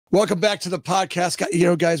Welcome back to the podcast.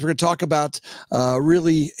 Guys, we're going to talk about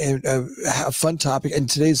really a fun topic, and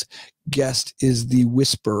today's guest is the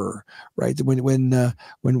whisperer, right? When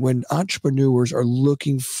entrepreneurs are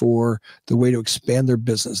looking for the way to expand their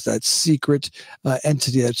business, that secret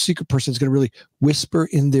entity, that secret person is going to really whisper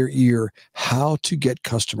in their ear how to get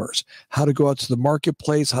customers, how to go out to the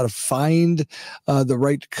marketplace, how to find the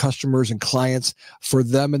right customers and clients for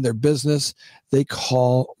them and their business. They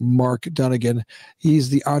call Mark Donnigan. He's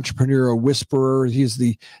the entrepreneurial whisperer. He's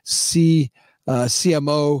the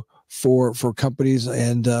CMO for companies,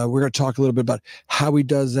 and we're going to talk a little bit about how he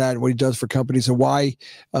does that, and what he does for companies, and why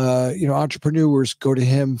entrepreneurs go to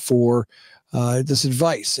him for this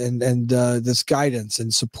advice and this guidance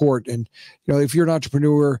and support. And if you're an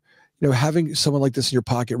entrepreneur, having someone like this in your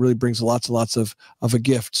pocket really brings lots and lots of a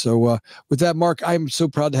gift. So with that, Mark, I'm so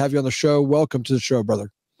proud to have you on the show. Welcome to the show,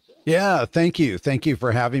 brother. Yeah, thank you. Thank you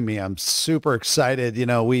for having me. I'm super excited.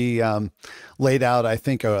 We laid out, I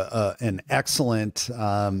think, an excellent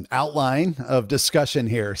outline of discussion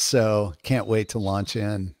here. So can't wait to launch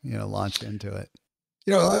into it.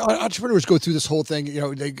 Entrepreneurs go through this whole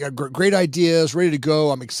thing. They got great ideas, ready to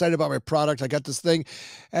go. I'm excited about my product. I got this thing,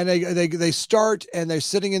 and they start, and they're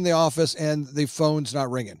sitting in the office, and the phone's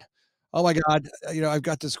not ringing. Oh my God, I've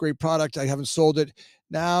got this great product. I haven't sold it.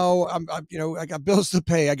 Now I got bills to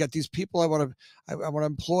pay. I got these people I want to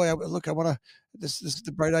employ. This is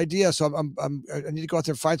the bright idea. So I need to go out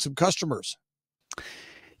there and find some customers.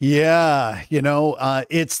 Yeah.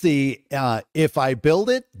 It's the, if I build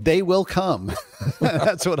it, they will come.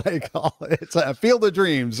 That's what I call it. It's a field of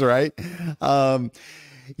dreams, right?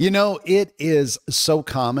 It is so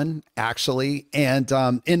common, actually. And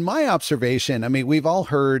in my observation, I mean, we've all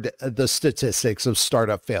heard the statistics of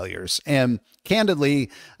startup failures. And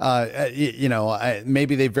candidly,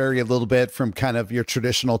 maybe they vary a little bit from kind of your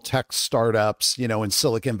traditional tech startups, in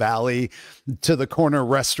Silicon Valley to the corner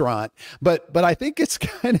restaurant. But I think it's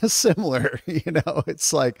kind of similar.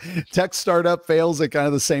 It's like tech startup fails at kind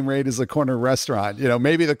of the same rate as the corner restaurant.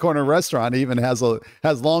 Maybe the corner restaurant even has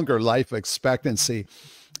longer life expectancy.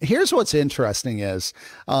 Here's what's interesting is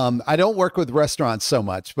I don't work with restaurants so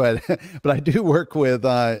much, but I do work with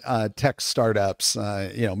tech startups,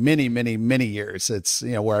 many years. It's,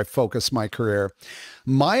 where I focus my career.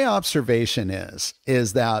 My observation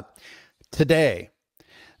is that today,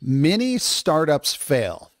 many startups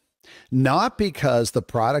fail. Not because the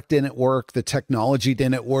product didn't work, the technology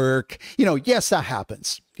didn't work. Yes, that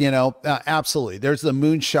happens. Absolutely. There's the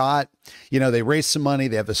moonshot. They raise some money,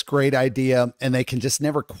 they have this great idea, and they can just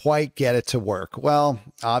never quite get it to work. Well,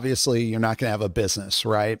 obviously, you're not going to have a business,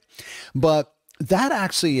 right? But that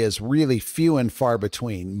actually is really few and far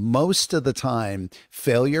between. Most of the time,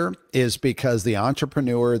 failure is because the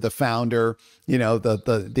entrepreneur, the founder,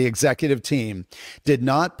 the executive team did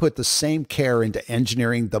not put the same care into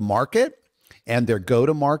engineering the market and their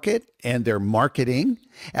go-to-market and their marketing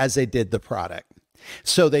as they did the product.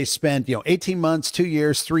 So they spend, 18 months, 2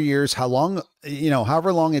 years, 3 years,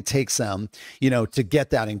 however long it takes them, to get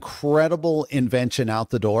that incredible invention out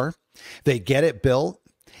the door. They get it built,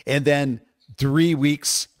 and then 3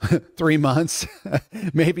 weeks, 3 months,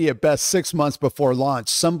 maybe at best 6 months before launch,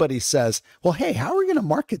 somebody says, well, hey, how are we going to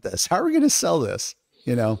market this? How are we going to sell this?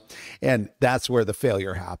 And that's where the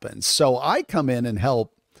failure happens. So I come in and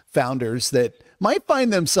help founders that might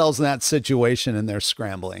find themselves in that situation, and they're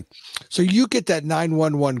scrambling. So you get that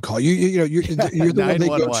 911 call. You're the one they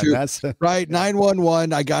go to, right?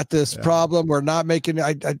 911. I got this problem. We're not making.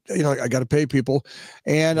 I got to pay people,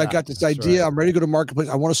 and I got this idea. Right. I'm ready to go to marketplace.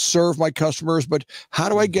 I want to serve my customers, but how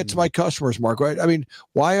do I get to my customers, Mark? Right? I mean,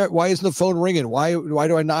 why isn't the phone ringing? Why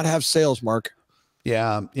do I not have sales, Mark?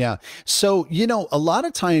 Yeah. Yeah. So, a lot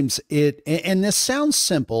of times and this sounds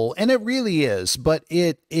simple, and it really is, but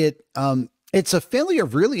it's a failure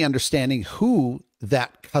of really understanding who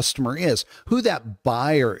that customer is, who that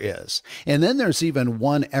buyer is. And then there's even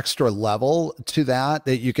one extra level to that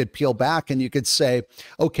you could peel back, and you could say,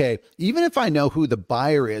 okay, even if I know who the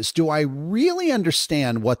buyer is, do I really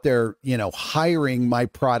understand what they're, hiring my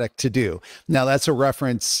product to do? Now that's a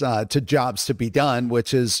reference to Jobs to Be Done,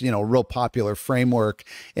 which is, a real popular framework.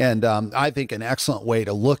 And I think an excellent way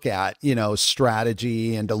to look at,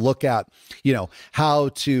 strategy, and to look at, how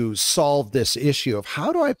to solve this issue of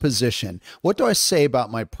how do I position? What do I say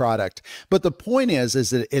about my product? But the point is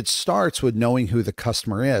that it starts with knowing who the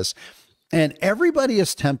customer is. And everybody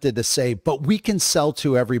is tempted to say, but we can sell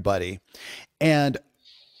to everybody. And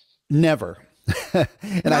never.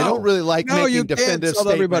 And I don't really like making definitive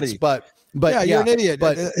statements, but But yeah, you're an idiot.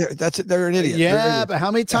 but That's it. They're an idiot. yeah, but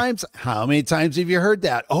how many times have you heard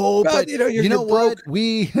that? Oh, well, but you're what? broke.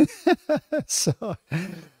 We so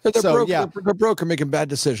They're so broke. yeah. They're broke and making bad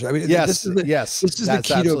decisions. I mean, Yes, this is the that's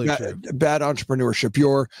key to absolutely true. bad entrepreneurship.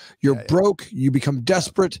 You're Yeah, broke. You become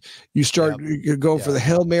desperate. You start you go for the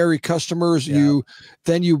Hail Mary customers. You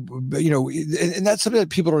know, and that's something that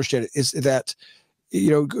people don't understand is that, you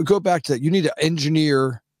know, go back to that. You need to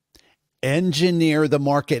engineer the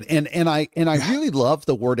market, and I really love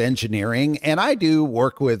the word engineering, and I do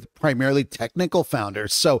work with primarily technical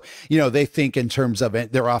founders, so you know they think in terms of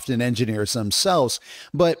it. They're often engineers themselves,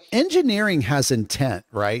 but engineering has intent,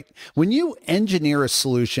 right? When you engineer a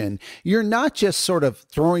solution, you're not just sort of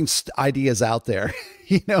throwing ideas out there.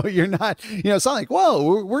 You know, you're not, you know, it's not like,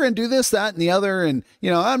 whoa, we're going to do this, that, and the other. And,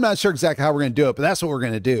 you know, I'm not sure exactly how we're going to do it, but that's what we're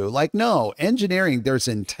going to do. Like, no, engineering, there's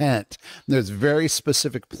intent. There's very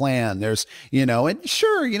specific plan. There's, you know, and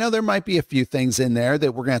sure, you know, there might be a few things in there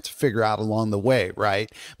that we're going to have to figure out along the way,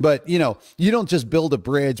 right? But, you know, you don't just build a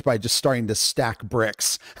bridge by just starting to stack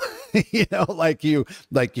bricks. You know, like you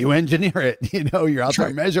engineer it, you know, you're out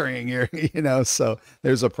there measuring your, you know, so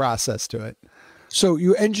there's a process to it. So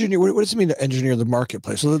you engineer. What does it mean to engineer the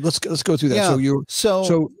marketplace? So let's go through that. Yeah.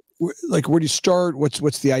 So like, where do you start?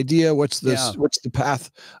 What's the idea? What's the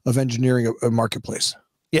path of engineering a marketplace?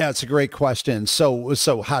 Yeah, it's a great question. So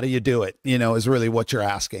how do you do it? You know, is really what you're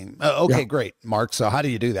asking. Okay, great, Mark. So how do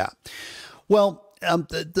you do that? Well,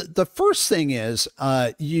 the first thing is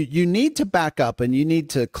you need to back up and you need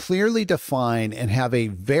to clearly define and have a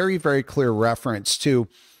very, very clear reference to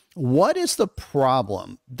what is the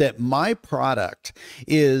problem that my product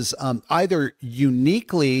is either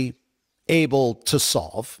uniquely able to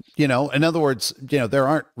solve. You know, in other words, you know, there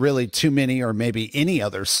aren't really too many or maybe any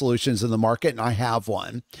other solutions in the market, and I have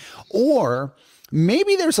one. Or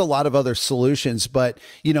maybe there's a lot of other solutions, but,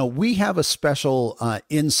 you know, we have a special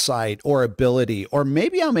insight or ability, or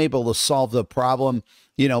maybe I'm able to solve the problem,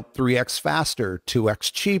 you know, 3x faster,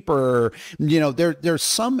 2x cheaper. You know, there's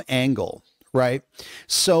some angle. Right.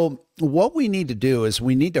 So what we need to do is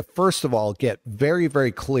we need to, first of all, get very,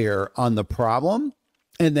 very clear on the problem,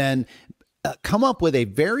 and then come up with a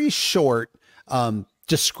very short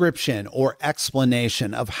description or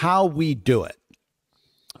explanation of how we do it.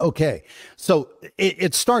 Okay, so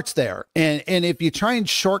it starts there. And if you try and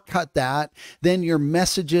shortcut that, then your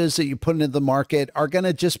messages that you put into the market are going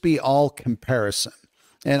to just be all comparison.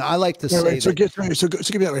 And I like to say, so give me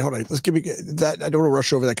that. Wait, hold on. Let's give me that. I don't want to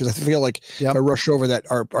rush over that because I feel like if I rush over that,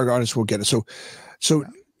 our audience will get it. So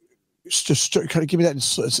just kind of give me that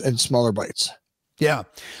in smaller bites. Yeah.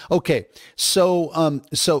 Okay. So,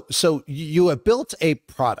 so you have built a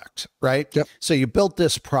product, right? Yep. So you built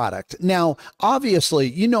this product. Now, obviously,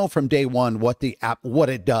 you know from day one what the app, what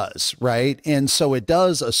it does, right? And so it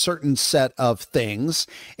does a certain set of things,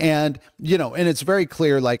 and you know, and it's very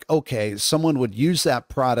clear. Like, okay, someone would use that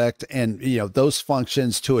product and you know those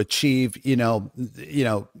functions to achieve, you know,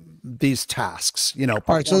 these tasks. You know,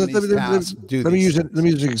 all right. So let me use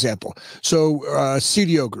an example. So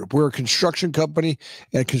CDO Group, we're a construction company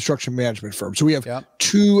and a construction management firm. So we have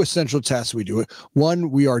two essential tasks we do.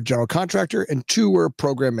 One, we are a general contractor, and two, we're a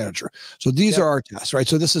program manager. So these are our tasks, right?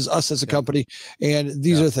 So this is us as a company, and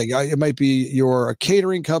these are the things. It might be you're a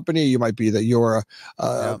catering company. You might be that you're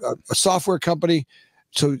a software company.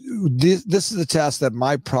 So this is the task that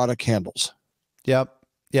my product handles. Yep.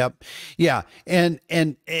 Yeah. And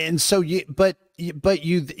so but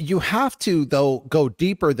you have to though go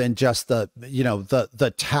deeper than just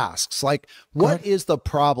the tasks. Like, what is the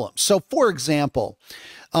problem? So for example,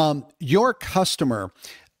 your customer,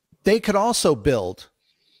 they could also build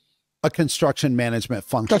a construction management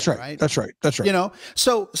function. That's right. That's right. You know,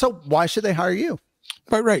 so why should they hire you?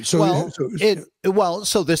 Right. So,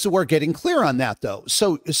 so this is where getting clear on that though.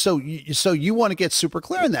 So you want to get super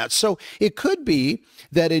clear on that. So it could be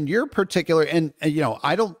that in your particular, and you know,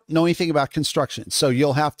 I don't know anything about construction, so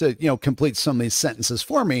you'll have to, you know, complete some of these sentences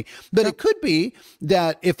for me, but it could be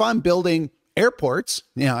that if I'm building airports,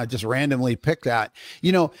 you know, I just randomly picked that,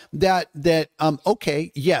 you know,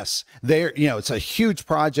 okay, yes, there, you know, it's a huge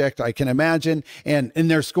project, I can imagine, and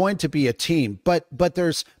there's going to be a team, but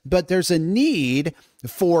there's a need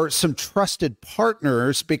for some trusted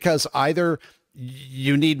partners, because either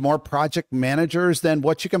you need more project managers than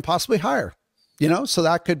what you can possibly hire, you know, so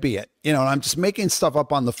that could be it, you know, and I'm just making stuff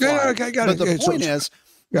up on the fly. Okay, got but the point is,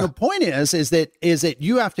 The point is that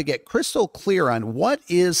you have to get crystal clear on what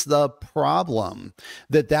is the problem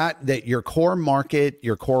that your core market,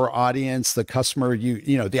 your core audience, the customer,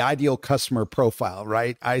 the ideal customer profile,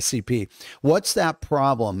 right? ICP. What's that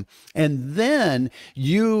problem? And then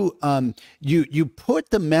you put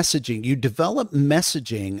the messaging, you develop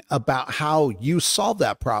messaging about how you solve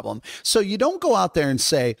that problem. So you don't go out there and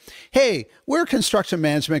say, hey, we're a construction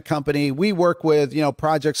management company. We work with,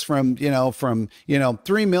 projects from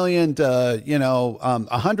 3 million to,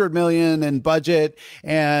 100 million in budget.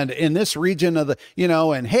 And in this region of the,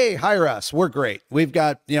 and hey, hire us. We're great. We've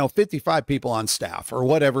got, 55 people on staff or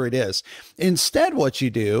whatever it is. Instead, what you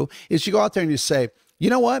do is you go out there and you say, you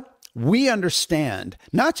know what? We understand,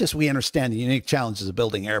 not just we understand the unique challenges of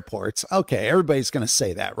building airports. Okay, everybody's going to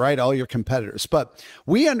say that, right? All your competitors. But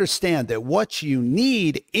we understand that what you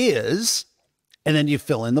need is, and then you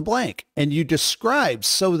fill in the blank and you describe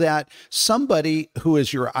so that somebody who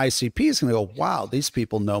is your ICP is going to go, wow, these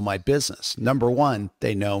people know my business. Number one,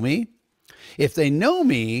 they know me. If they know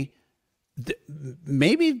me,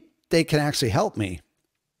 maybe they can actually help me.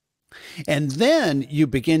 And then you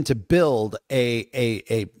begin to build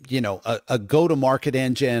a go-to-market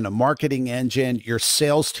engine, a marketing engine. Your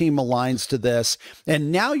sales team aligns to this.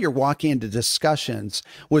 And now you're walking into discussions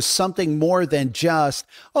with something more than just,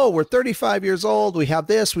 oh, we're 35 years old. We have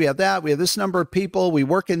this, we have that. We have this number of people. We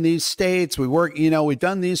work in these states. We work, we've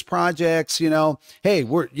done these projects, hey,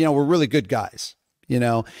 we're really good guys,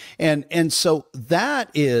 and so that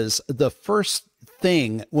is the first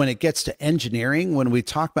thing when it gets to engineering, when we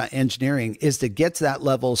talk about engineering, is to get to that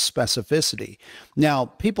level of specificity. Now,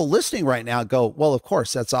 people listening right now go, well, of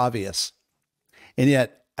course, that's obvious. And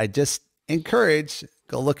yet I just encourage,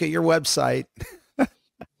 go look at your website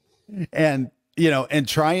and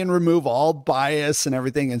try and remove all bias and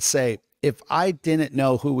everything and say, if I didn't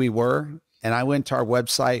know who we were and I went to our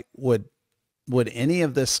website, would any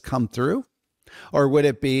of this come through? Or would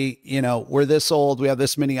it be, we're this old, we have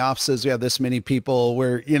this many offices, we have this many people,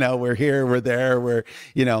 we're here, we're there,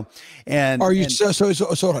 and are you,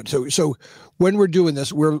 so when we're doing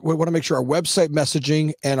this, we want to make sure our website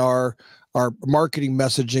messaging and our marketing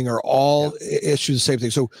messaging are all issues the same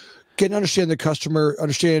thing. So get to understand the customer, I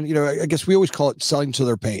guess we always call it selling to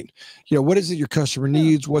their pain. What is it your customer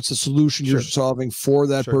needs? What's the solution you're solving for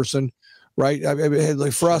that person? Right. I mean,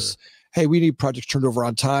 like for us, hey, we need projects turned over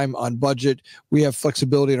on time, on budget. We have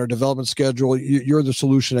flexibility in our development schedule. You're the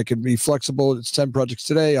solution that can be flexible. It's 10 projects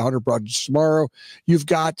today, 100 projects tomorrow. You've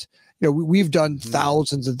got, we've done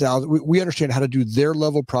thousands and thousands. We understand how to do their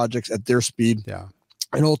level projects at their speed. Yeah.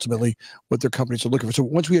 And ultimately what their companies are looking for. So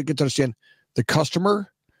once we get to understand the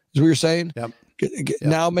customer, is what you're saying? Yep.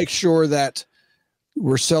 Now make sure that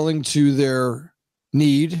we're selling to their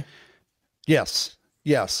need. Yes.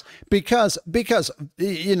 Yes, because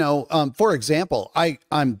for example,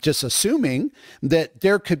 I'm just assuming that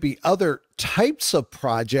there could be other types of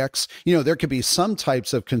projects. There could be some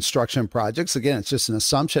types of construction projects. Again, it's just an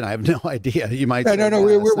assumption. I have no idea. You might. No.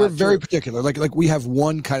 We're very particular. Like we have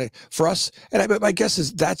one kind of for us, and my guess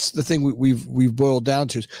is that's the thing we've boiled down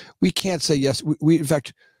to is we can't say yes. We in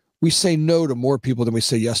fact. We say no to more people than we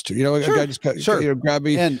say yes to. A guy just grabbed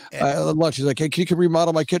me at lunch. He's like, "Hey, can you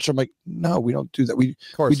remodel my kitchen?" I'm like, "No, we don't do that. We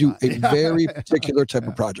do a very particular type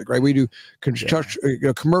of project, right? We do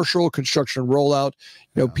construction, commercial construction rollout.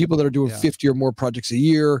 People that are doing 50 or more projects a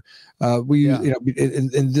year.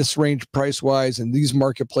 In this range price wise, in these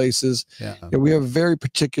marketplaces, we have a very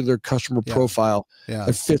particular customer profile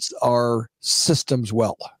that fits our systems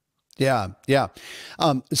well." Yeah.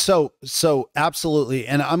 So absolutely.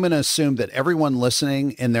 And I'm going to assume that everyone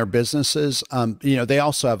listening in their businesses, they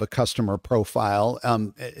also have a customer profile,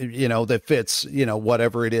 that fits,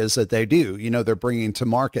 whatever it is that they do, they're bringing to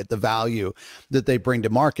market, the value that they bring to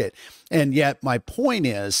market. And yet my point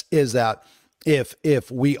is that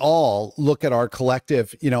if we all look at our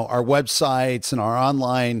collective, our websites and our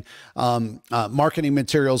online marketing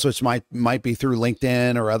materials, which might be through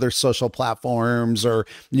LinkedIn or other social platforms or,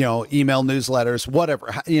 email newsletters,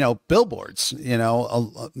 whatever, billboards,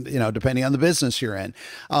 depending on the business you're in,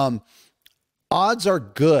 odds are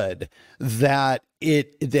good that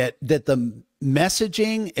the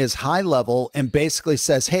messaging is high level and basically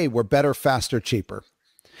says, hey, we're better, faster, cheaper.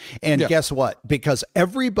 And guess what? Because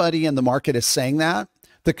everybody in the market is saying that,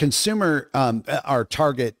 the consumer, our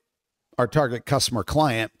target customer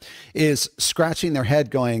client is scratching their head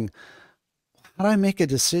going, how do I make a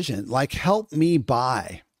decision? Like, help me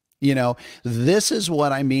buy. This is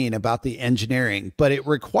what I mean about the engineering, but it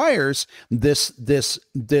requires this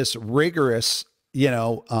rigorous,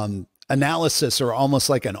 analysis or almost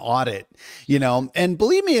like an audit, and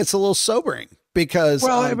believe me, it's a little sobering. because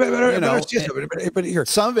Well, but here,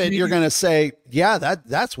 some of it you're going to say, yeah,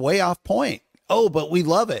 that's way off point. Oh, but we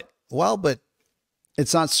love it. Well, but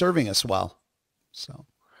it's not serving us well.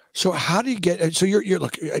 So how do you get? So you're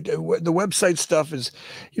look. The website stuff is,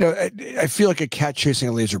 I feel like a cat chasing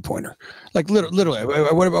a laser pointer. Like literally,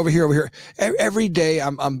 I went over here. Every day,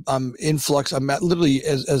 I'm in flux. I'm literally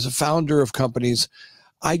as a founder of companies,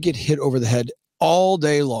 I get hit over the head all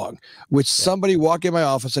day long with somebody walking in my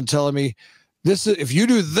office and telling me, this is, if you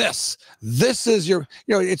do this, this is your.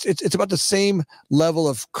 It's about the same level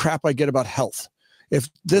of crap I get about health. If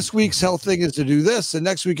this week's health thing is to do this, and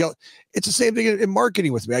next week, it's the same thing in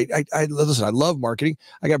marketing with me. I listen. I love marketing.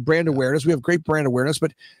 I got brand awareness. We have great brand awareness,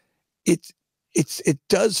 but it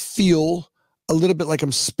does feel a little bit like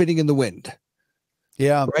I'm spinning in the wind.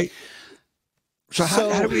 Yeah. Right. So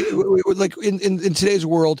how do we like in today's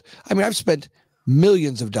world? I mean, I've spent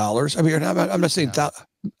millions of dollars. I mean, I'm not saying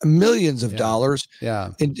millions of dollars.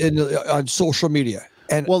 Yeah. On social media.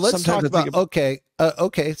 And well, let's talk about okay.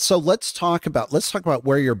 So let's talk about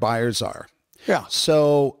where your buyers are. Yeah.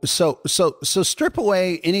 So strip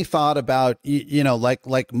away any thought about,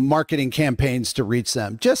 like marketing campaigns to reach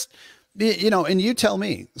them. Just, and you tell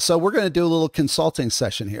me. So we're going to do a little consulting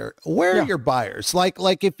session here. Where are your buyers? Like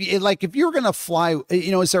if you're going to fly,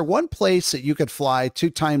 is there one place that you could fly 2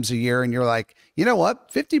 times a year and you're like, you know what,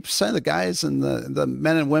 50% of the guys and the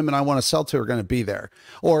men and women I want to sell to are going to be there?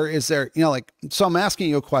 Or is there, so I'm asking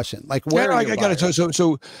you a question, like where I got it.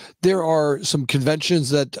 So there are some conventions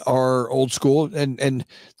that are old school and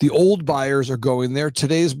the old buyers are going there.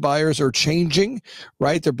 Today's buyers are changing,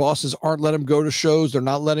 right? Their bosses aren't letting them go to shows. They're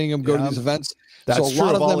not letting them go to these events. That's so a true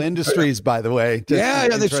lot of all industries, by the way.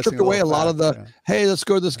 They've stripped away a lot of the, hey, let's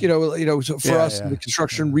go to this, so for us in the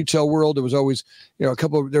construction retail world, there was always,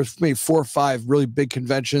 there's maybe 4 or 5 really big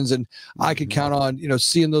conventions, and I could count on,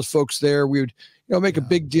 seeing those folks there. We would, make a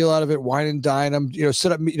big deal out of it, wine and dine them,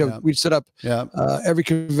 set up, we'd set up every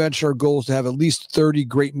convention. Our goal is to have at least 30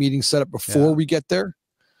 great meetings set up before we get there.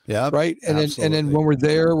 Yeah. Right. And then when we're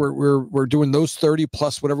there, we're doing those 30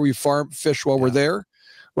 plus whatever we fish while we're there.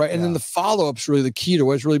 Right. And then the follow-up's really the key to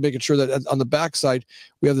it, is really making sure that on the backside,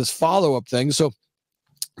 we have this follow-up thing. So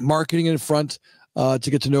marketing in front to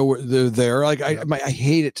get to know where they're there. Like I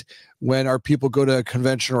hate it when our people go to a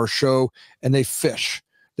convention or a show and they fish.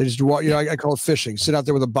 They just do, I call it fishing. Sit out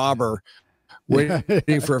there with a bobber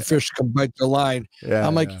waiting for a fish to come bite the line.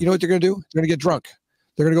 I'm like, you know what they're going to do? They're going to get drunk.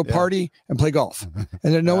 They're going to go party and play golf.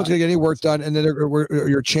 And then no one's going to get any work done. And then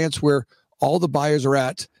your chance where all the buyers are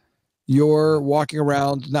at, you're walking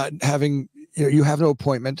around not having, you have no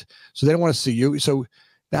appointment, so they don't want to see you. So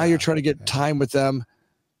now you're trying to get time with them,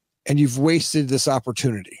 and you've wasted this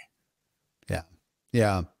opportunity.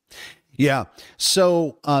 Yeah.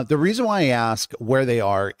 So the reason why I ask where they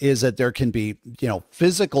are is that there can be,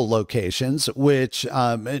 physical locations, which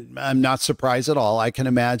I'm not surprised at all. I can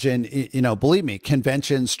imagine, believe me,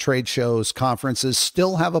 conventions, trade shows, conferences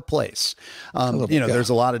still have a place. There's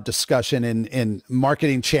a lot of discussion in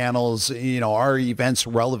marketing channels. Are events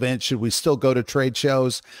relevant? Should we still go to trade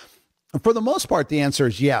shows? For the most part, the answer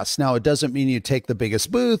is yes. Now, it doesn't mean you take the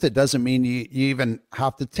biggest booth. It doesn't mean you even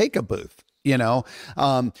have to take a booth.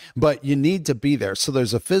 But you need to be there. So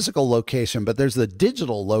there's a physical location, but there's the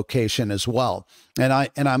digital location as well. And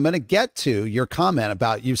I'm going to get to your comment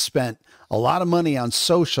about you've spent a lot of money on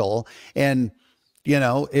social, and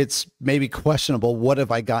it's maybe questionable. What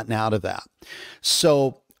have I gotten out of that?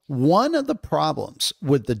 So one of the problems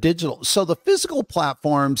with the digital, so the physical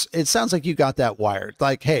platforms, it sounds like you got that wired.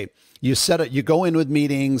 Like, hey, you set it, you go in with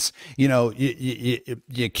meetings, you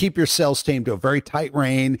keep your sales team to a very tight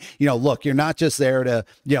rein. Look, you're not just there to,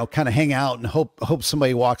 kind of hang out and hope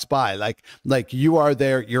somebody walks by. Like you are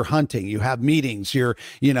there, you're hunting, you have meetings, you're,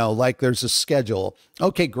 like there's a schedule.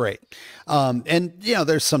 Okay, great. And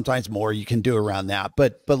there's sometimes more you can do around that,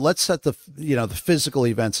 but let's set the physical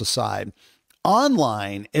events aside.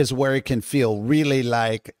 Online is where it can feel really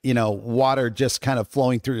like, water just kind of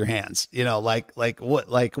flowing through your hands, like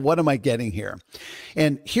what am I getting here?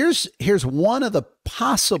 And here's one of the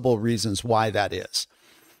possible reasons why that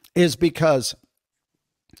is because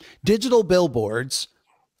digital billboards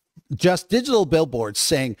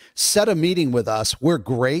saying, set a meeting with us, we're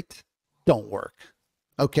great, don't work.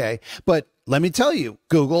 Okay. But let me tell you,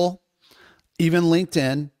 Google, even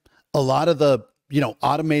LinkedIn, a lot of the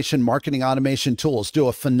marketing automation tools do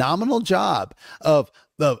a phenomenal job of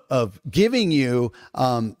giving you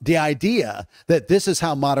the idea that this is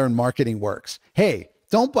how modern marketing works. Hey,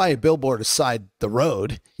 don't buy a billboard aside the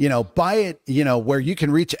road, buy it, where you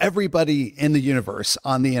can reach everybody in the universe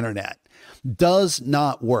on the internet. Does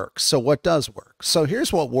not work. So what does work? So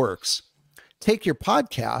here's what works. take your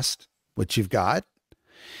podcast, which you've got,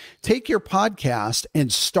 take your podcast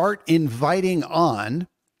and start inviting on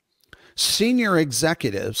senior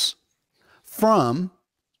executives from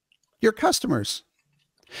your customers.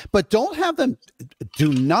 But do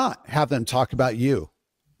not have them talk about you.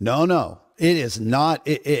 No, it is not.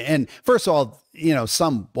 And first of all,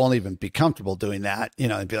 some won't even be comfortable doing that,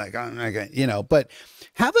 and be like, I'm not gonna, but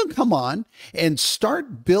have them come on and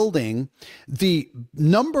start building the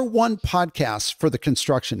 #1 podcast for the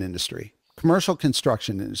construction industry, commercial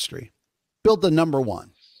construction industry. Build the #1.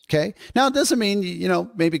 Okay. Now it doesn't mean,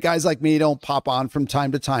 maybe guys like me don't pop on from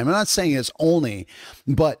time to time. I'm not saying it's only,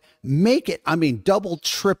 but make it, double,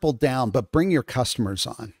 triple down, but bring your customers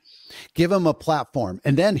on. Give them a platform.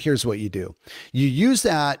 And then here's what you do. You use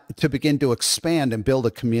that to begin to expand and build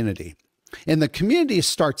a community. And the community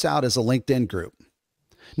starts out as a LinkedIn group.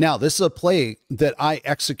 Now, this is a play that I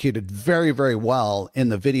executed very, very well in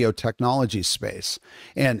the video technology space.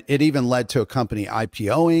 And it even led to a company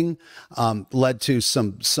IPOing, led to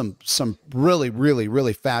some really, really,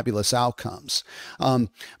 really fabulous outcomes.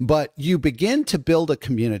 But you begin to build a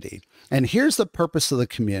community. And here's the purpose of the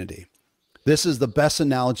community. This is the best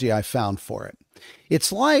analogy I found for it.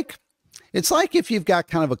 It's like if you've got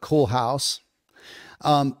kind of a cool house,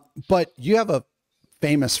 but you have a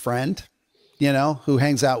famous friend, who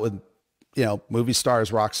hangs out with, movie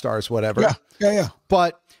stars, rock stars, whatever. Yeah.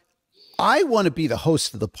 But I want to be the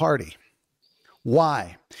host of the party.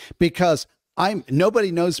 Why? Because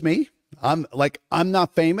nobody knows me. I'm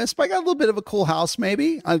not famous, but I got a little bit of a cool house,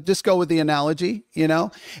 maybe. I'll just go with the analogy,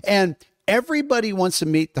 and everybody wants to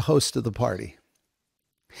meet the host of the party.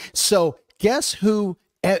 So guess who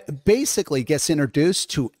basically gets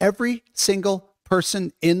introduced to every single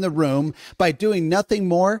person in the room by doing nothing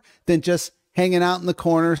more than just hanging out in the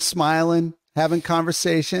corner, smiling, having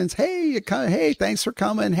conversations. Hey, thanks for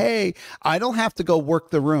coming. Hey, I don't have to go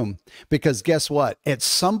work the room, because guess what? At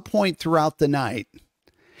some point throughout the night,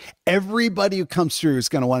 everybody who comes through is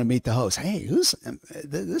going to want to meet the host. Hey,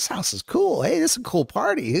 this house is cool. Hey, this is a cool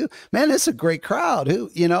party. Man, this is a great crowd.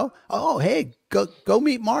 Oh, hey, go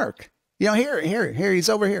meet Mark. Here, he's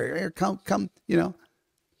over here. Here, come,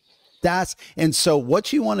 and so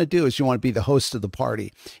what you want to do is you want to be the host of the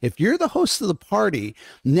party. If you're the host of the party,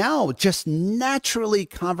 now just naturally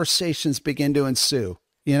conversations begin to ensue.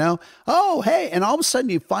 Oh, hey, and all of a sudden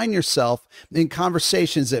you find yourself in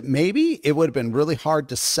conversations that maybe it would have been really hard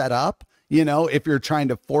to set up, if you're trying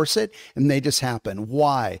to force it, and they just happen.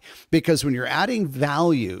 Why? Because when you're adding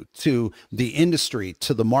value to the industry,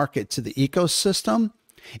 to the market, to the ecosystem,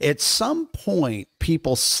 at some point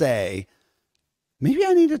people say, maybe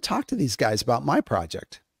I need to talk to these guys about my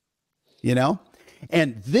project,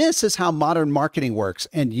 and this is how modern marketing works.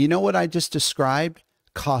 And you know what I just described?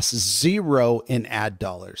 Costs zero in ad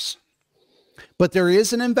dollars, but there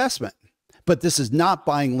is an investment. But this is not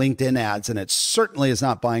buying LinkedIn ads, and it certainly is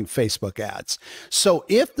not buying Facebook ads. So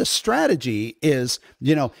if the strategy is,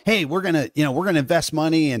 hey, we're going to invest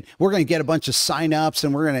money and we're going to get a bunch of signups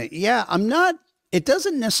and we're going to, it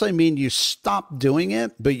doesn't necessarily mean you stop doing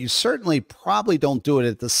it, but you certainly probably don't do it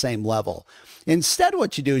at the same level. Instead,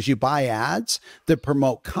 what you do is you buy ads that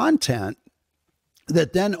promote content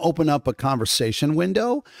that then open up a conversation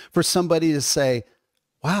window for somebody to say,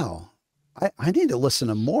 wow, I need to listen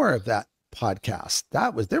to more of that podcast.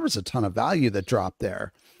 There was a ton of value that dropped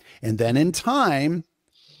there. And then in time,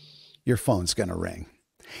 your phone's going to ring.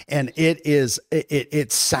 And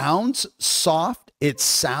it sounds soft. It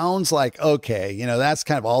sounds like, okay, that's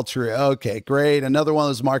kind of all true. Okay, great. Another one of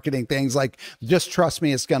those marketing things, like, just trust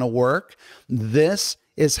me, it's going to work. This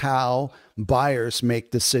is how buyers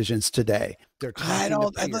make decisions today.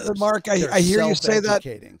 Mark, I hear you say that.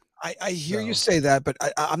 I hear you say that, but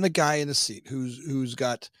I'm the guy in the seat who's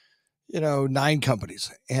got, 9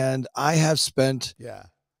 companies, and I have spent,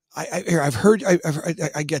 I've heard,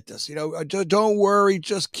 I get this, don't worry,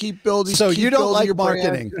 just keep building. So keep you don't like your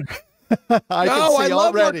marketing. I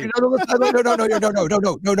love marketing.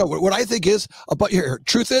 No. What I think is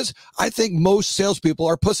truth is, I think most salespeople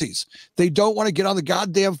are pussies. They don't want to get on the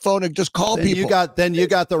goddamn phone and just call people. You got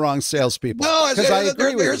the wrong salespeople. No,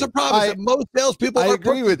 here's a problem. Most salespeople. I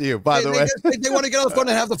agree with you. By the way, they want to get on the phone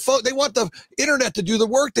and have the phone. They want the internet to do the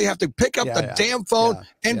work. They have to pick up the damn phone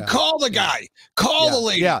and call the guy, call the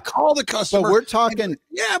lady, call the customer. But we're talking.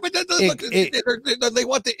 But they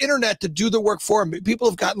want the internet to do the work for them. People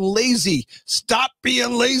have gotten lazy. Stop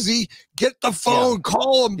being lazy. Get the phone,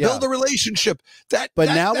 call them, build a relationship.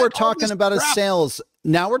 Now we're talking about a sales.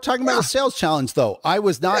 Now we're talking about a sals challenge, though. I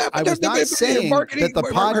was not saying that the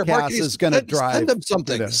podcast is going to drive. Send them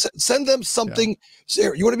something. Send them something.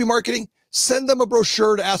 Sarah, you want to be marketing? Send them a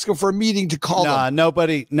brochure to ask them for a meeting to call them.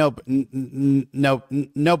 Nobody's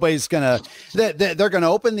gonna. They're gonna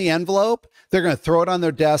open the envelope. They're gonna throw it on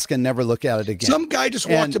their desk and never look at it again. Some guy just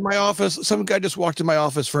walked in my office. Some guy just walked in my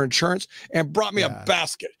office for insurance and brought me a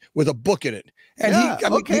basket with a book in it. And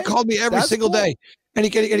he called me every single day. And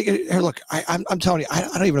here, look, I'm telling you, I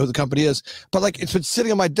don't even know who the company is, but like it's been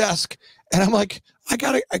sitting on my desk, and I'm like, I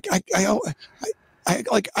don't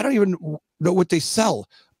even know what they sell.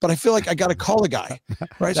 But I feel like I got to call a guy,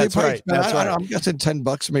 right? That's so right. That's right. I'm guessing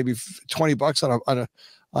 $10, maybe $20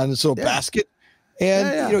 on this little basket.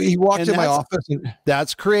 And he walked in my office. And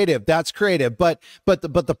that's creative. That's creative. But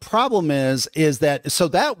the problem is that so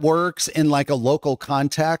that works in like a local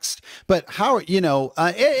context. But how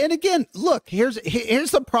and again, look, here's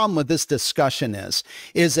the problem with this discussion is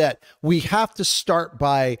that we have to start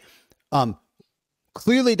by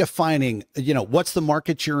clearly defining, what's the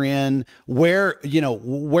market you're in, where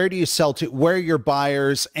do you sell to, where are your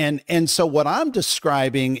buyers, and so what I'm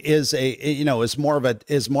describing is is more of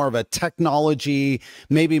a technology,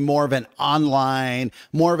 maybe more of an online,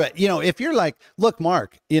 more of a, if you're like, look,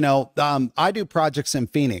 Mark, I do projects in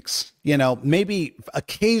Phoenix. Maybe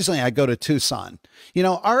occasionally I go to Tucson,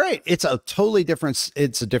 all right, it's a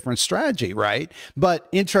different strategy, right? But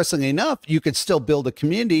interestingly enough, you could still build a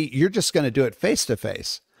community. You're just going to do it face to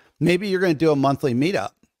face. Maybe you're going to do a monthly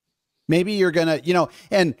meetup. Maybe you're going to,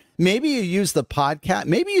 and maybe you use the podcast.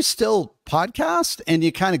 Maybe you still podcast and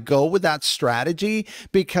you kind of go with that strategy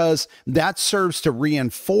because that serves to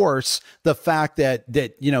reinforce the fact that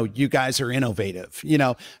you guys are innovative,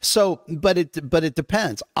 So, but it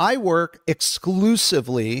depends. I work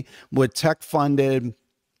exclusively with tech-funded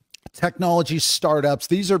technology startups.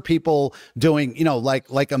 These are people doing,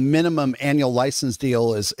 like a minimum annual license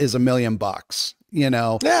deal is $1 million, and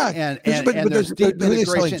there's deep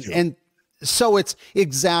integration. And so it's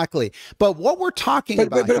exactly, but what we're talking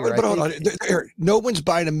about here, hold on. No one's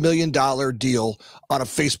buying $1 million deal on a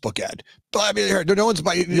Facebook ad. But I mean, no one's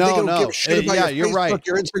buying. They don't give a shit about your Facebook, right.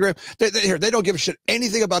 Your Instagram. They don't give a shit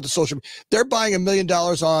anything about the social. They're buying $1 million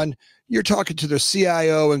on. You're talking to their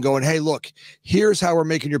CIO and going, hey, look, here's how we're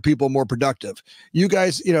making your people more productive. You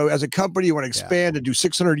guys, as a company, you want to expand and do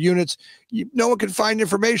 600 units. No one can find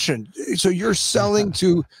information. So you're selling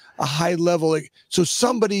to a high level. So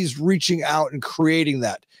somebody's reaching out and creating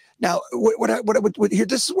that. Now, what here,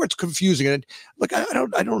 this is where it's confusing. And look, I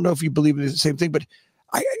don't know if you believe in the same thing, but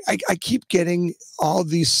I keep getting all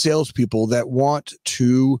these salespeople that want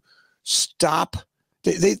to stop.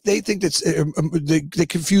 They think that's they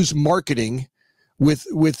confuse marketing with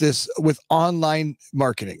online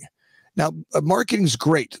marketing. Now, marketing's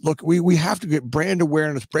great. Look, we have to get brand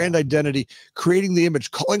awareness, brand identity, creating the image,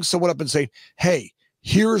 calling someone up and saying, "Hey,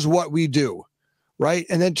 here's what we do," right?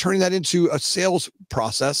 And then turning that into a sales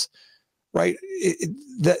process, right?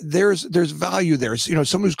 There's value there.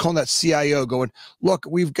 Someone who's calling that CIO going, look,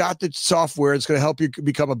 we've got the software. It's going to help you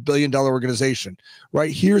become $1 billion organization,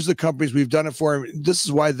 right? Here's the companies we've done it for. This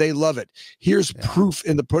is why they love it. Here's proof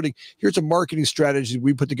in the pudding. Here's a marketing strategy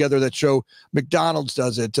we put together that show McDonald's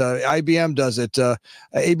does it. IBM does it.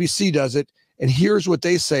 ABC does it. And here's what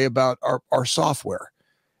they say about our software.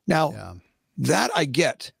 Now that I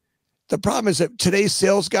get. The problem is that today's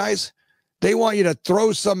sales guys, they want you to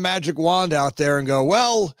throw some magic wand out there and go,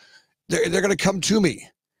 well, they're going to come to me.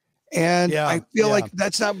 And I feel like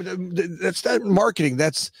that's not marketing.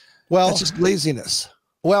 That's just laziness.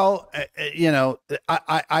 Well,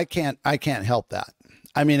 I can't help that.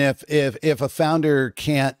 I mean, if a founder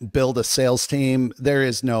can't build a sales team, there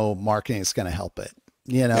is no marketing that's going to help it.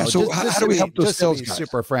 So how do we help those sales guys?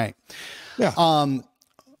 Super frank. Yeah.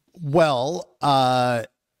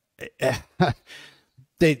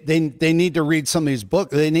 They need to read some of these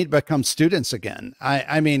books. They need to become students again.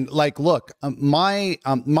 I mean, like, look, I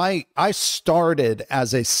started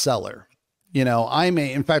as a seller.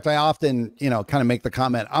 In fact, I often, kind of make the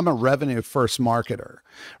comment, I'm a revenue first marketer,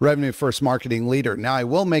 revenue first marketing leader. Now, I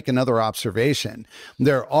will make another observation.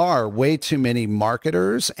 There are way too many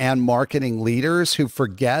marketers and marketing leaders who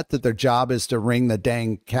forget that their job is to ring the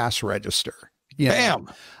dang cash register.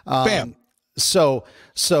 Bam. Bam. So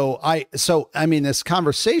I mean, this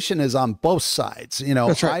conversation is on both sides.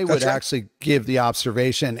 That's right. I would actually give the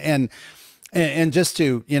observation and just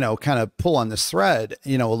to, kind of pull on this thread, a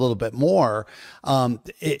little bit more,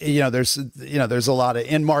 there's a lot of,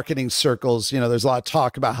 in marketing circles, there's a lot of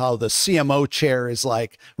talk about how the CMO chair is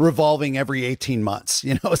like revolving every 18 months.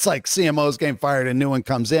 It's like CMO's getting fired and new one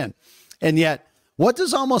comes in. And yet What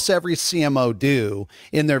does almost every CMO do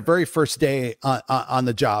in their very first day on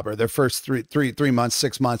the job, or their first three months,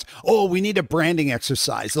 6 months? Oh, we need a branding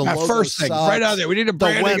exercise. The logo first thing, sucks. right out there. We need a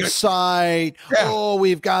branding website. Yeah. Oh,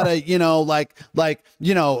 we've got to,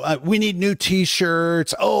 we need new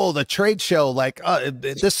T-shirts. Oh, the trade show,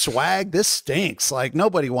 this swag, this stinks. Like,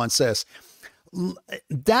 nobody wants this.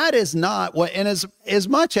 That is not what, and as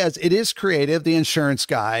much as it is creative, the insurance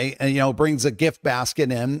guy, brings a gift basket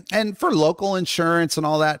in, and for local insurance and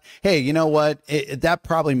all that, hey, you know what? That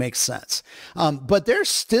probably makes sense. But there's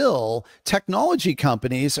still technology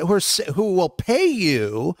companies who will pay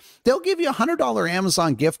you. They'll give you $100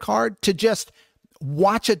 Amazon gift card to just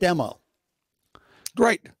watch a demo.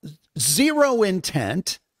 Right. Zero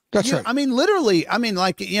intent. That's right. I mean, literally,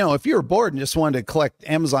 if you were bored and just wanted to collect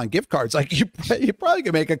Amazon gift cards, like you probably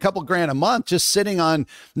could make a couple grand a month just sitting on,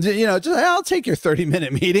 just, hey, I'll take your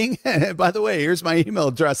 30-minute meeting. By the way, here's my email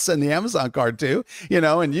address, send the Amazon card to,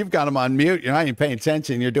 and you've got them on mute. You're not even paying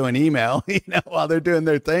attention. You're doing email, while they're doing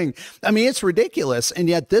their thing. I mean, it's ridiculous. And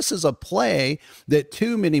yet this is a play that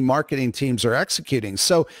too many marketing teams are executing.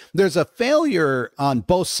 So there's a failure on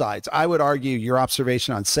both sides. I would argue your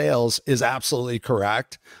observation on sales is absolutely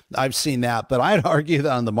correct. I've seen that, but I'd argue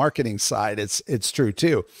that on the marketing side, it's true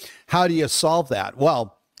too. How do you solve that?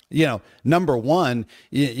 Well, number one,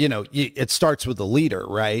 it starts with the leader,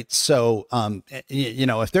 right? So,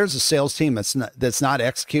 if there's a sales team that's not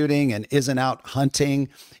executing and isn't out hunting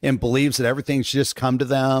and believes that everything should just come to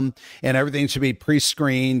them and everything should be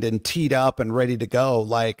pre-screened and teed up and ready to go,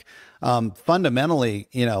 fundamentally,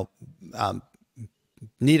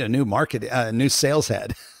 need a new new sales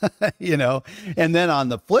head, and then on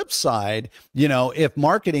the flip side, if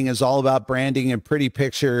marketing is all about branding and pretty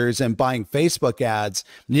pictures and buying Facebook ads,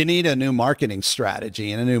 you need a new marketing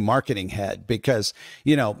strategy and a new marketing head, because,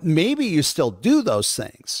 maybe you still do those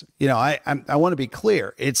things. I want to be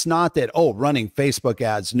clear. It's not that, running Facebook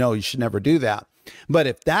ads, no, you should never do that. But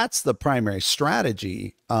if that's the primary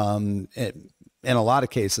strategy, in a lot of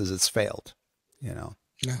cases, it's failed,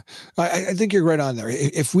 Yeah, I think you're right on there.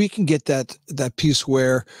 If we can get that piece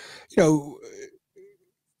where,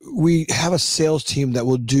 we have a sales team that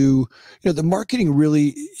will do, the marketing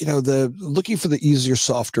really, the looking for the easier,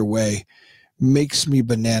 softer way makes me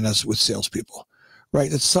bananas with salespeople,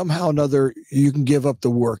 right? That somehow or another you can give up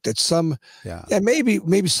the work. And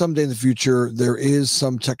maybe someday in the future there is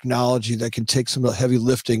some technology that can take some of the heavy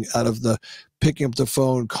lifting out of the picking up the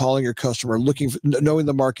phone, calling your customer, knowing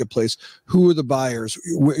the marketplace, who are the buyers.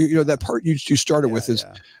 That part you started with is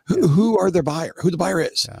who are the buyer, who the buyer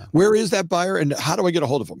is, where is that buyer, and how do I get a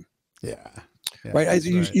hold of them? Right.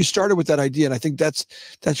 You started with that idea, and I think that's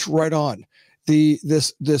right on. What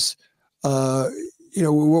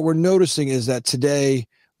we're noticing is that today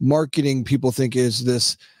marketing people think is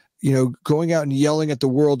this, going out and yelling at the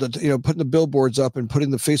world, that, putting the billboards up and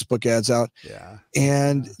putting the Facebook ads out.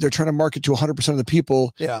 And they're trying to market to 100% of the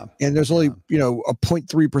people. And there's only, a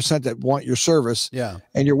 0.3% that want your service.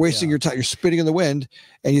 And you're wasting your time. You're spitting in the wind,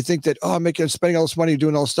 and you think that, I'm spending all this money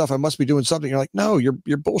doing all this stuff, I must be doing something. You're like, no, you're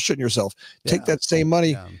bullshitting yourself. Take that same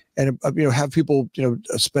money and have people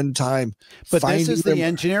spend time. But this is the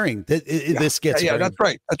engineering. This gets that's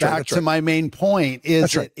right. Back to my main point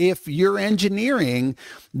is that if you're engineering,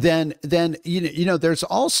 then there's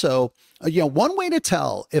also one way to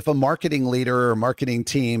tell if a marketing leader or a marketing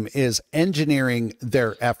team is engineering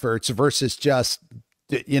their efforts versus just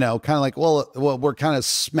kind of like, well, we're kind of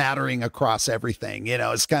smattering across everything.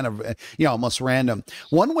 It's kind of almost random.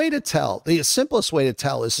 One way to tell, the simplest way to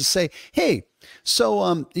tell, is to say, hey,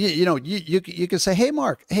 so, you can say, hey,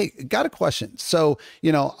 Mark, hey, got a question. So,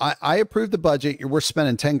 I approved the budget. We're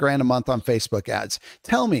spending 10 grand a month on Facebook ads.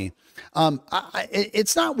 Tell me,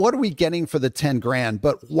 it's not what are we getting for the 10 grand,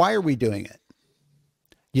 but why are we doing it?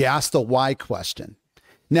 You ask the why question.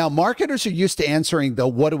 Now, marketers are used to answering the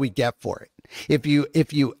what do we get for it. If you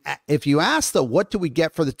ask the what do we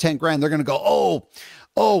get for the 10 grand, they're going to go,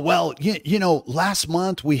 well, last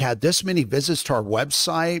month we had this many visits to our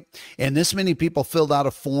website and this many people filled out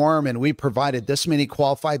a form and we provided this many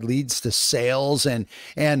qualified leads to sales. And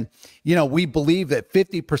we believe that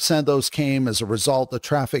 50% of those came as a result, the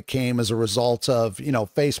traffic came as a result of,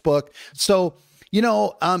 Facebook. So,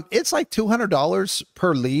 it's like $200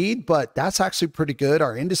 per lead, but that's actually pretty good.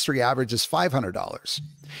 Our industry average is $500.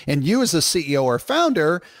 And you as a CEO or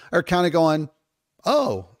founder are kind of going,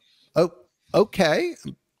 okay,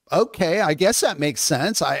 I guess that makes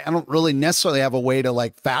sense. I don't really necessarily have a way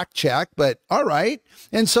to fact check, but all right.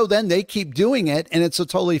 And so then they keep doing it, and it's a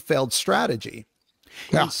totally failed strategy.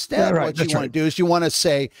 Instead, what you want to do is you want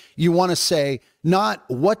to say, not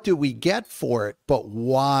what do we get for it, but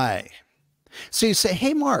why? So you say,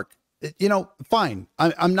 hey, Mark, fine.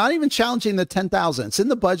 I'm not even challenging the 10,000. It's in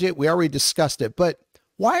the budget. We already discussed it, but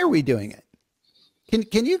why are we doing it?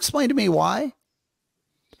 Can you explain to me why?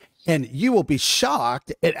 And you will be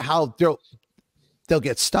shocked at how they'll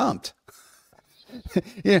get stumped.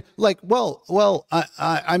 Yeah, like,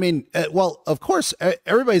 I mean, of course,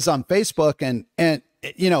 everybody's on Facebook,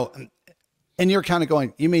 and you're kind of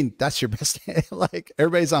going, you mean that's your best? Like,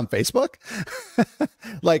 everybody's on Facebook?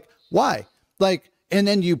 Like, why? Like, and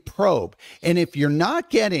then you probe, and if you're not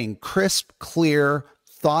getting crisp, clear,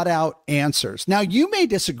 thought out answers, now you may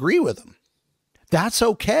disagree with them. That's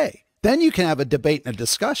okay. Then you can have a debate and a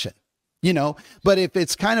discussion. But if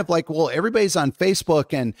it's kind of like, well, everybody's on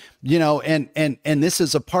Facebook, and and this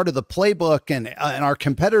is a part of the playbook, and our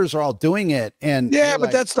competitors are all doing it, and yeah,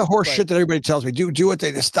 but that's the horse shit that everybody tells me. Do what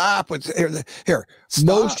they stop with here.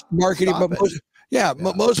 Most marketing,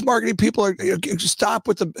 most marketing people are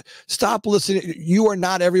stop listening. You are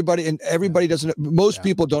not everybody, and everybody doesn't. Most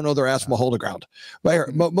people don't know their ass from a hole to ground. Right?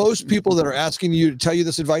 Most people that are asking you to tell you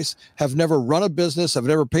this advice have never run a business, have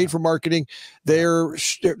never paid for marketing. They're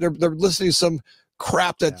listening to some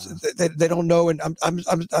crap that they don't know, and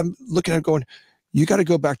I'm looking at it going, you got to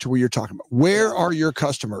go back to where you're talking about. Where are your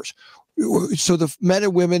customers? So the men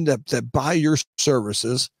and women that buy your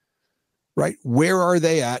services, right? Where are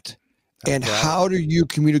they at? And how do you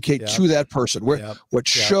communicate to that person? What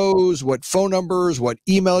shows, what phone numbers, what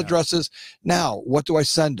email addresses? Now, what do I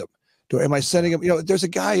send them? Am I sending them? There's a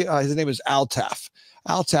guy, his name is Al Taff.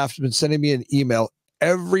 Al Taff has been sending me an email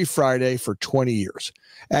every Friday for 20 years.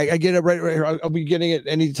 I get it right here. I'll be getting it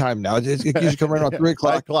any time now. It usually come right around 3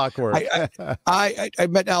 o'clock. Clockwork. I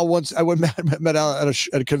met Al once. I met Al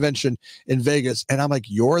at a convention in Vegas, and I'm like,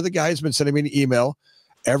 you're the guy who's been sending me an email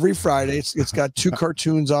every Friday. It's got 2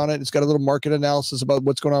 cartoons on it. It's got a little market analysis about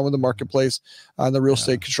what's going on with the marketplace on the real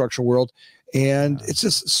estate construction world. And it's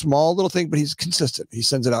just a small little thing, but he's consistent. He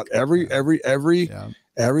sends it out every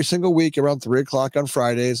single week around 3 o'clock on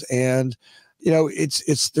Fridays. And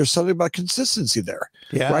there's something about consistency there,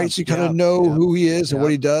 right? So you kind of know who he is and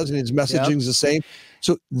what he does, and his messaging is the same.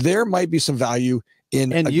 So there might be some value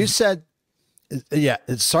in. And you said,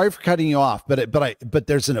 sorry for cutting you off, but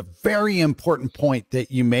there's a very important point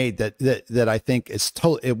that you made that I think is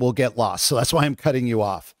it will get lost. So that's why I'm cutting you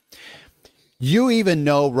off. You even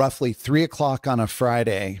know roughly 3 o'clock on a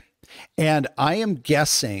Friday, and I am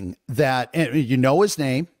guessing that you know his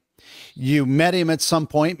name. You met him at some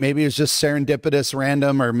point. Maybe it was just serendipitous,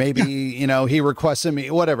 random, or maybe he requested me.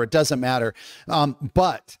 Whatever, it doesn't matter.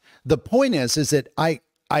 But the point is that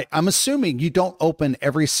I'm assuming you don't open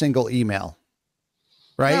every single email.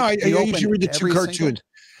 Right? No, I usually read the 2 cartoons.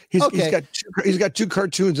 He's got 2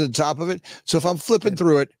 cartoons at the top of it. So if I'm flipping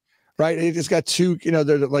through it, right, it's got 2.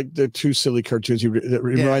 They're 2 silly cartoons. It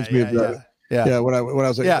reminds me of that. When I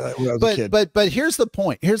was a kid. But here's the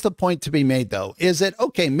point. Here's the point to be made, though, is that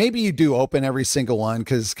okay? Maybe you do open every single one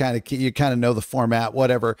because you kind of know the format,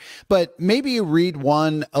 whatever. But maybe you read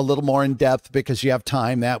one a little more in depth because you have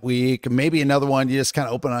time that week. Maybe another one you just kind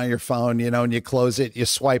of open on your phone, and you close it, you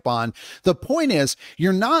swipe on. The point is,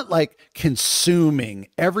 you're not like consuming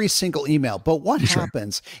every single email. But what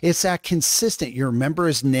happens? It's that consistent. You remember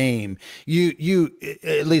his name. You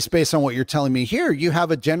at least based on what you're telling me here, you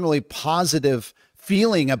have a generally positive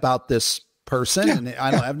feeling about this person, and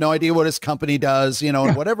I have no idea what his company does,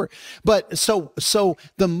 and whatever. But so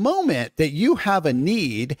the moment that you have a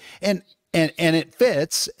need and it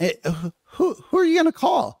fits, who are you going to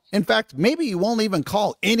call? In fact, maybe you won't even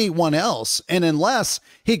call anyone else. And unless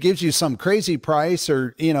he gives you some crazy price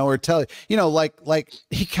or tell, like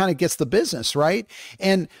he kind of gets the business, right?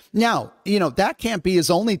 And now, that can't be his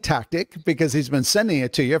only tactic because he's been sending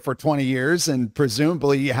it to you for 20 years and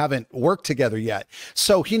presumably you haven't worked together yet.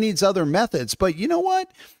 So he needs other methods. But you know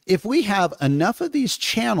what? If we have enough of these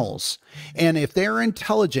channels and if they're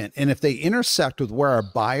intelligent and if they intersect with where our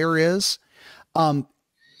buyer is,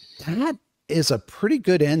 that is a pretty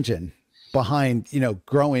good engine behind,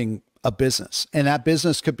 growing a business. And that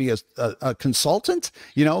business could be a consultant,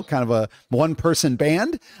 kind of a one-person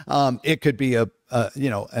band. It could be a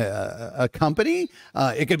company.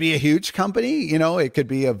 It could be a huge company, it could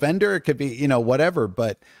be a vendor, it could be, whatever.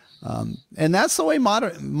 But, and that's the way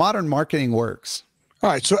modern marketing works. All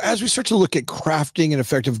right. So as we start to look at crafting an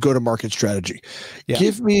effective go-to-market strategy,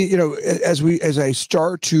 give me, as I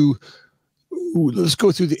start to, let's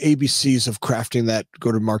go through the ABCs of crafting that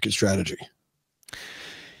go-to-market strategy.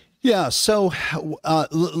 Yeah. So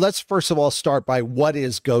let's first of all start by what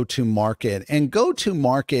is go-to-market. And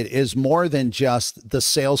go-to-market is more than just the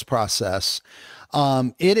sales process.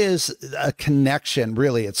 It is a connection,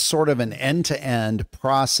 really. It's sort of an end-to-end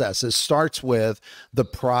process. It starts with the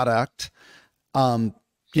product,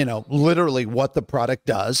 literally what the product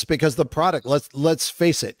does, because the product, let's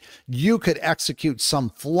face it, you could execute some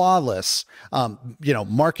flawless,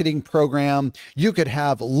 marketing program. You could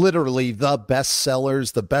have literally the best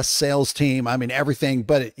sellers, the best sales team. I mean, everything.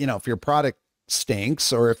 But, if your product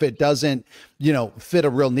stinks, or if it doesn't, fit a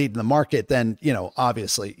real need in the market, then,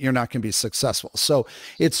 obviously you're not going to be successful. So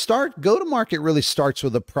go to market really starts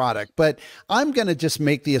with a product, but I'm going to just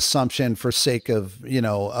make the assumption for sake of,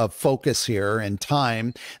 of focus here and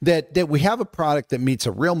time that we have a product that meets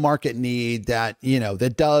a real market need that,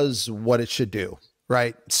 that does what it should do.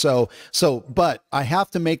 Right. But I have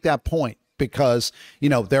to make that point, because,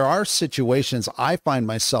 there are situations I find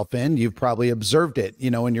myself in, you've probably observed it,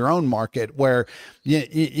 in your own market, where,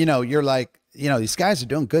 you're like, these guys are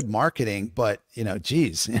doing good marketing, but,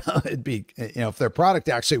 geez, it'd be, if their product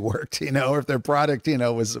actually worked, or if their product,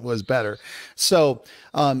 was better. So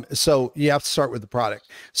you have to start with the product.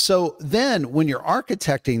 So then when you're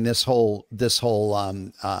architecting this whole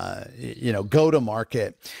go to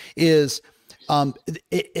market is,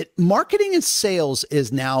 marketing and sales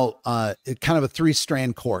is now kind of a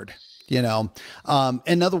three-strand cord. In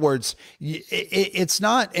other words, it's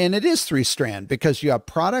not, and it is three-strand, because you have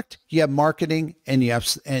product, you have marketing, and you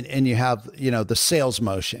have the sales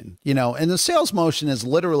motion. And the sales motion is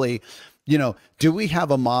literally, do we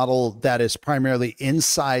have a model that is primarily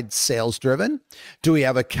inside sales driven? Do we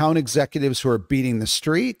have account executives who are beating the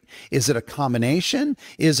street? Is it a combination?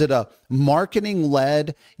 Is it a marketing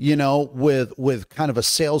led, with kind of a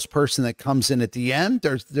salesperson that comes in at the end?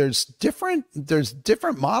 There's different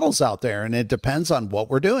models out there, and it depends on what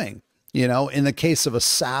we're doing. In the case of a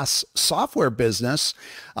SaaS software business,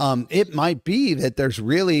 it might be that there's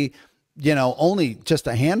really, only just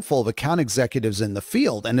a handful of account executives in the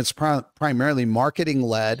field, and it's primarily marketing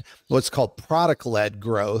led, what's called product led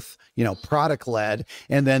growth, product led.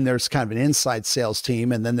 And then there's kind of an inside sales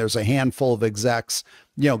team. And then there's a handful of execs,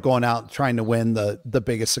 going out trying to win the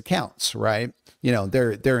biggest accounts, right?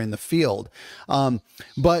 They're in the field.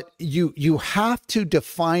 But you have to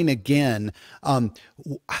define again,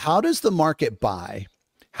 how does the market buy?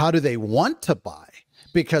 How do they want to buy?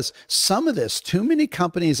 Because some of this, too many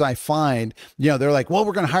companies I find, they're like, well,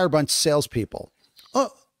 we're going to hire a bunch of salespeople.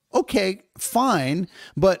 Oh, okay, fine.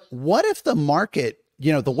 But what if the market,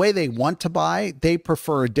 the way they want to buy, they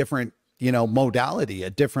prefer a different, modality, a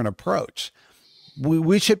different approach.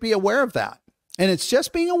 We should be aware of that. And it's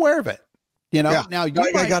just being aware of it. Yeah. Now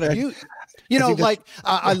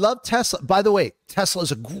I love Tesla. By the way, Tesla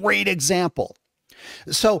is a great example.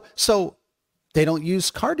 So they don't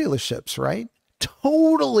use car dealerships, right?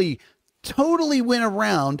 Totally went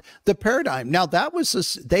around the paradigm. Now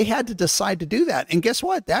they had to decide to do that. And guess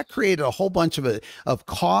what? That created a whole bunch of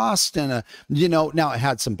cost and now it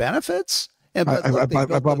had some benefits. And, I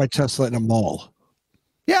bought my Tesla in a mall.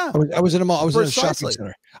 Yeah. I was in a mall. I was in a shopping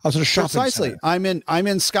center. I was in a shopping center. I'm in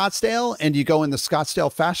Scottsdale, and you go in the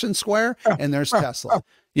Scottsdale Fashion Square and there's Tesla,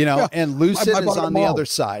 and Lucid is on the other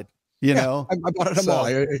side. I bought it in a mall.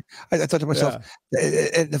 I thought to myself,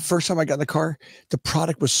 and the first time I got in the car, the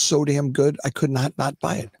product was so damn good, I could not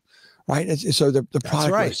buy it. Right. So the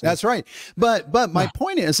product. That's right. But my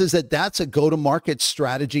point is that that's a go-to-market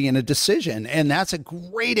strategy and a decision. And that's a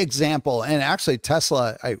great example. And actually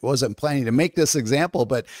Tesla, I wasn't planning to make this example,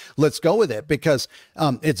 but let's go with it, because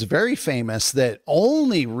it's very famous that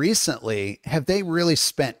only recently have they really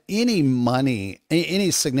spent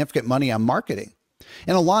any significant money on marketing.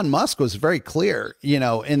 And Elon Musk was very clear,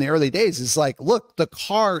 in the early days. It's like, look, the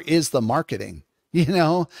car is the marketing.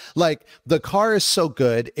 Like the car is so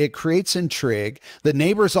good, it creates intrigue. The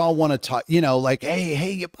neighbors all want to talk, like,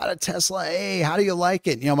 hey, you bought a Tesla. Hey, how do you like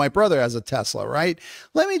it? My brother has a Tesla, right?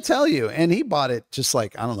 Let me tell you. And he bought it just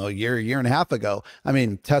like, I don't know, a year and a half ago. I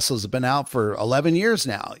mean, Tesla's been out for 11 years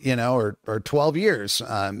now, or 12 years.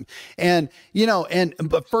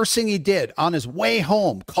 But first thing he did on his way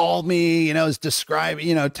home, called me, is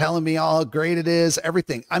describing, telling me all how great it is,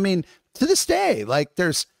 everything. I mean, to this day, like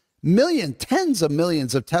there's tens of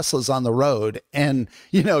millions of Teslas on the road, and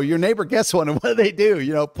your neighbor gets one, and what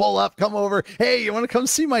do? Pull up, come over. Hey, you want to come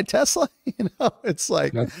see my Tesla? It's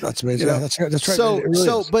like that's amazing. That's right.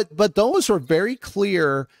 So, but those were very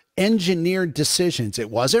clear engineered decisions.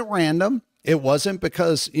 It wasn't random. It wasn't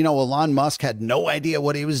because, Elon Musk had no idea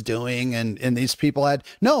what he was doing and these people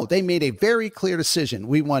they made a very clear decision.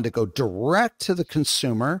 We wanted to go direct to the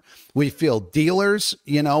consumer. We feel dealers,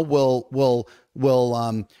 will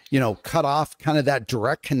you know, cut off kind of that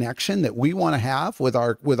direct connection that we want to have with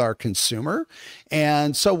our consumer.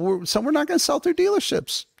 And so we're not going to sell through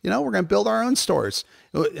dealerships. You know, we're going to build our own stores.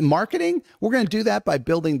 Marketing, we're going to do that by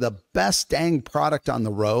building the best dang product on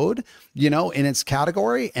the road, you know, in its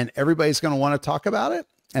category, and everybody's going to want to talk about it.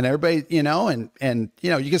 And everybody, you know, and you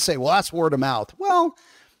know, you can say, well, that's word of mouth. Well,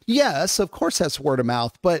 yes, of course that's word of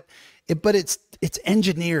mouth, but it's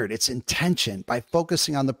engineered, it's intention by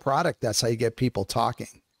focusing on the product. That's how you get people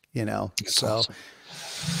talking, you know. That's so awesome.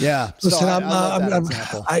 yeah. Listen,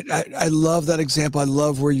 so I love that example. I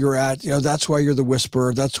love where you're at. You know, that's why you're the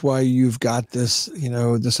whisperer. That's why you've got this, you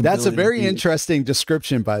know, this. That's a very interesting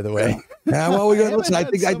description, by the way. Yeah. Well, listen, I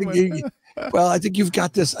think you've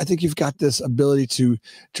got this. I think you've got this ability to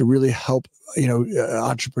really help, you know,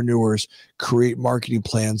 entrepreneurs create marketing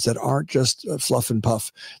plans that aren't just fluff and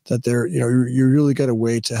puff, that they're, you know, you really got a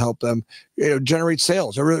way to help them, you know, generate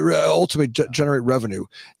sales or ultimately generate revenue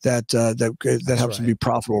that helps them be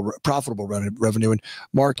profitable revenue. And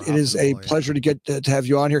Mark, it is a pleasure to get to have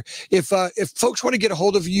you on here. If folks want to get a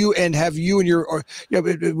hold of you and have you and your, or, you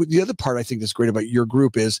know, the other part I think that's great about your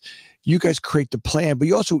group is you guys create the plan, but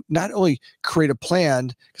you also not only create a plan,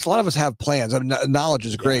 because a lot of us have plans. I mean, knowledge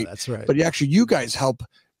is great. That's right. But you guys help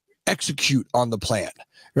execute on the plan,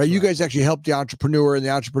 right? You guys actually help the entrepreneur and the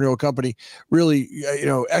entrepreneurial company really, you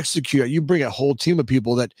know, execute. You bring a whole team of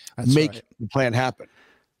people that make the plan happen.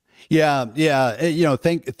 Yeah. You know,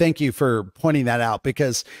 thank you for pointing that out,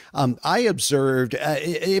 because I observed,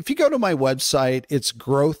 if you go to my website, it's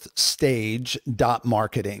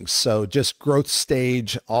growthstage.marketing. So just growth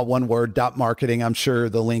stage, all one word, .marketing. I'm sure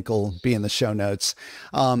the link will be in the show notes.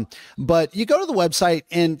 But you go to the website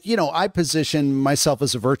and, you know, I position myself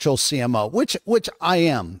as a virtual CMO, which I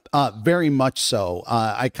am very much so.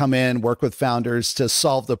 I come in, work with founders to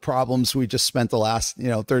solve the problems we just spent the last, you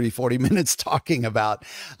know, 30, 40 minutes talking about.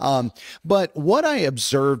 But what I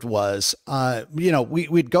observed was, you know,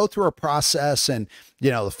 we'd go through a process and,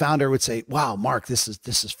 you know, the founder would say, wow, Mark, this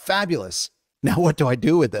is fabulous. Now, what do I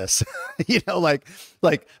do with this? You know, like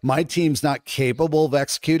my team's not capable of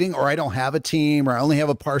executing, or I don't have a team, or I only have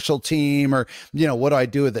a partial team, or, you know, what do I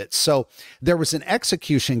do with it? So there was an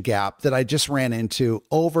execution gap that I just ran into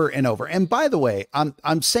over and over. And by the way,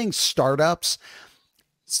 I'm saying startups,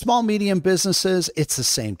 small, medium businesses, it's the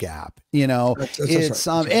same gap, you know. It's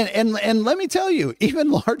right. And let me tell you, even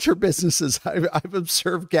larger businesses, I've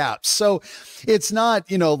observed gaps. So it's not,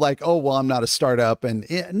 you know, like, oh, well, I'm not a startup. And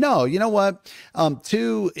no, you know what,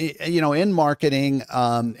 you know, in marketing,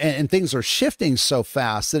 and things are shifting so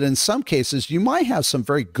fast that in some cases you might have some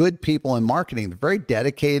very good people in marketing. They're very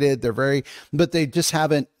dedicated. But they just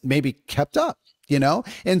haven't maybe kept up. You know,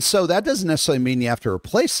 and so that doesn't necessarily mean you have to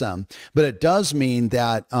replace them, but it does mean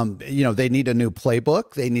that, you know, they need a new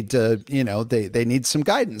playbook. They need to, you know, they need some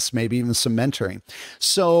guidance, maybe even some mentoring.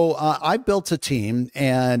 So I built a team,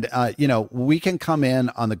 and, you know, we can come in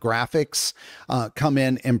on the graphics, come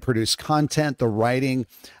in and produce content, the writing,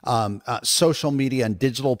 social media and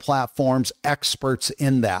digital platforms, experts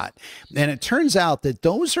in that. And it turns out that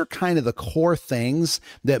those are kind of the core things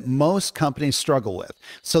that most companies struggle with.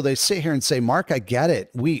 So they sit here and say, Mark, I get it.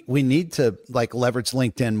 We need to like leverage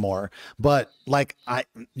LinkedIn more, but like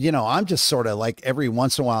you know, I'm just sort of like every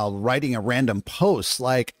once in a while writing a random post.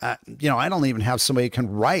 Like, you know, I don't even have somebody who can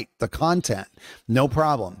write the content. No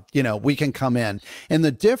problem. You know, we can come in. And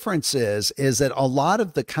the difference is that a lot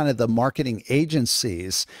of the kind of the marketing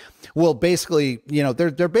agencies will basically, you know,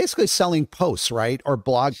 they're basically selling posts, right? Or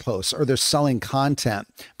blog posts, or they're selling content,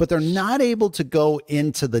 but they're not able to go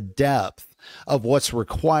into the depth of what's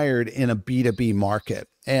required in a B2B market.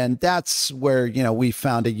 And that's where, you know, we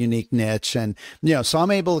found a unique niche. And, you know, so I'm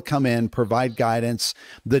able to come in, provide guidance.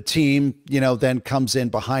 The team, you know, then comes in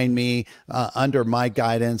behind me under my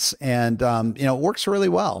guidance, and, you know, it works really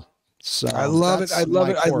well. So I love it. I love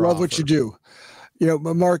it. I love what you do. You know,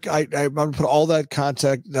 Mark, I'm going to put all that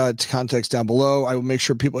context down below. I will make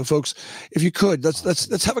sure folks, if you could,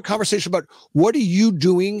 let's have a conversation about what are you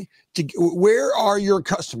doing where are your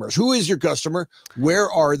customers? Who is your customer? Where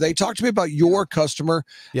are they? Talk to me about your customer.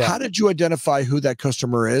 Yeah. How did you identify who that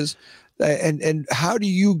customer is? And how do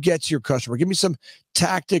you get to your customer? Give me some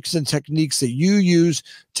tactics and techniques that you use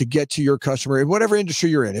to get to your customer in whatever industry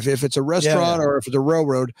you're in. If it's a restaurant or if it's a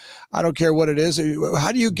railroad, I don't care what it is.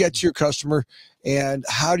 How do you get to your customer, and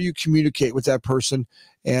how do you communicate with that person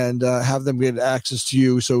and have them get access to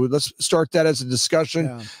you? So let's start that as a discussion.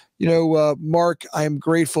 Yeah. You know, Mark, I'm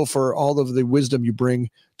grateful for all of the wisdom you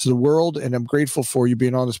bring to the world, and I'm grateful for you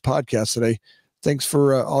being on this podcast today. Thanks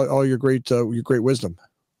for all your great wisdom.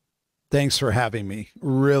 Thanks for having me.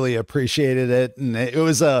 Really appreciated it. And it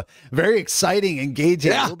was a very exciting,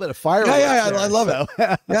 engaging, a little bit of fireworks. Yeah. I love it.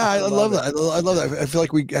 Yeah, I love that. I love that. I feel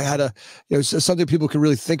like we had something people can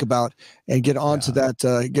really think about and get onto that,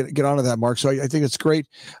 get onto that, Mark. So I think it's great.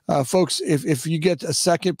 Folks, if you get a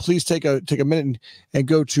second, please take a minute and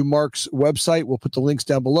go to Mark's website. We'll put the links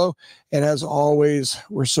down below. And as always,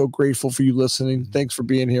 we're so grateful for you listening. Thanks for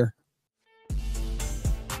being here.